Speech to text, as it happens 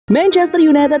Manchester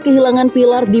United kehilangan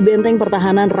pilar di benteng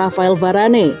pertahanan Rafael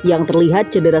Varane yang terlihat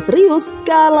cedera serius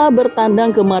kala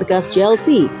bertandang ke markas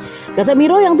Chelsea.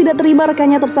 Casemiro yang tidak terima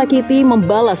rekannya tersakiti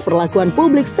membalas perlakuan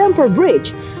publik Stamford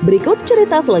Bridge. Berikut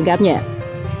cerita selengkapnya.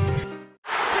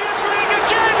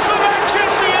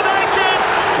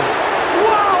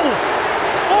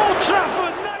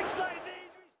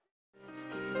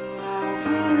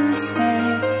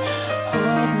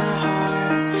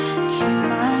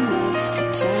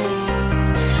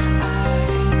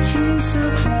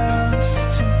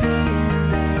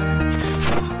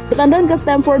 Bertandang ke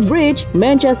Stamford Bridge,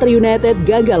 Manchester United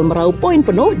gagal meraup poin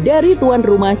penuh dari tuan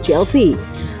rumah Chelsea.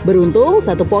 Beruntung,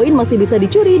 1 poin masih bisa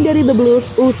dicuri dari The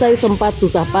Blues usai sempat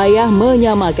susah payah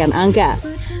menyamakan angka.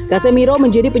 Casemiro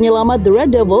menjadi penyelamat The Red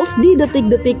Devils di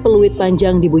detik-detik peluit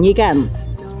panjang dibunyikan.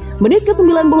 Menit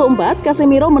ke-94,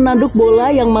 Casemiro menanduk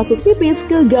bola yang masuk tipis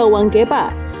ke gawang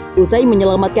Kepa. Usai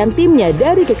menyelamatkan timnya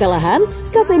dari kekalahan,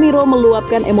 Casemiro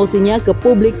meluapkan emosinya ke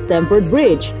publik Stamford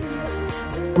Bridge.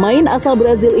 Pemain asal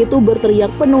Brazil itu berteriak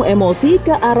penuh emosi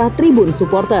ke arah tribun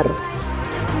supporter.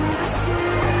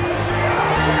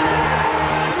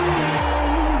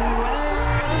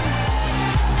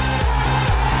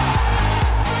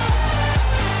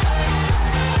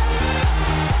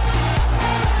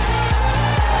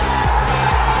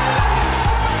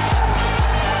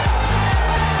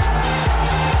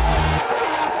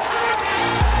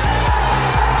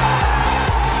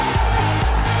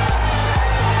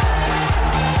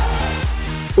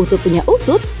 Usut punya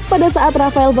usut, pada saat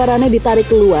Rafael Varane ditarik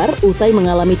keluar usai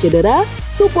mengalami cedera,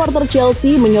 supporter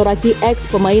Chelsea menyoraki ex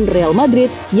pemain Real Madrid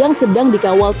yang sedang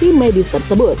dikawal tim medis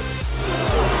tersebut.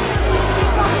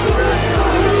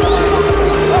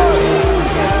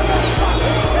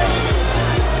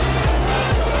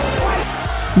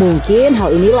 Mungkin hal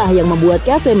inilah yang membuat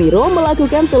Casemiro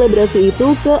melakukan selebrasi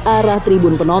itu ke arah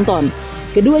tribun penonton.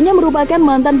 Keduanya merupakan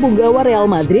mantan punggawa Real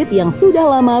Madrid yang sudah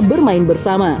lama bermain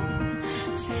bersama.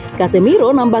 Casemiro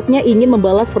nampaknya ingin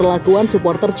membalas perlakuan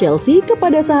supporter Chelsea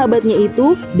kepada sahabatnya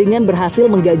itu dengan berhasil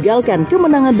menggagalkan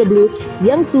kemenangan The Blues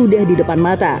yang sudah di depan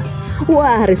mata.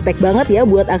 Wah, respect banget ya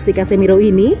buat aksi Casemiro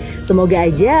ini. Semoga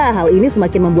aja hal ini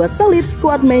semakin membuat solid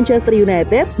skuad Manchester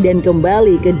United dan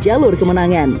kembali ke jalur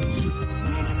kemenangan.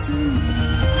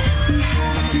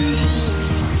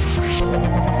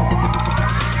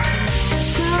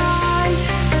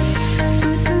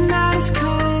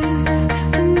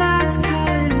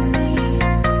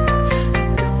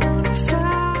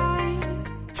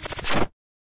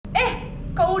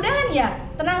 Ya,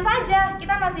 tenang saja,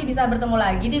 kita masih bisa bertemu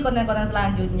lagi di konten-konten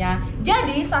selanjutnya.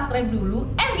 Jadi subscribe dulu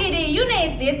MGD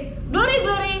United, Glory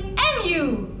Glory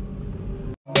MU.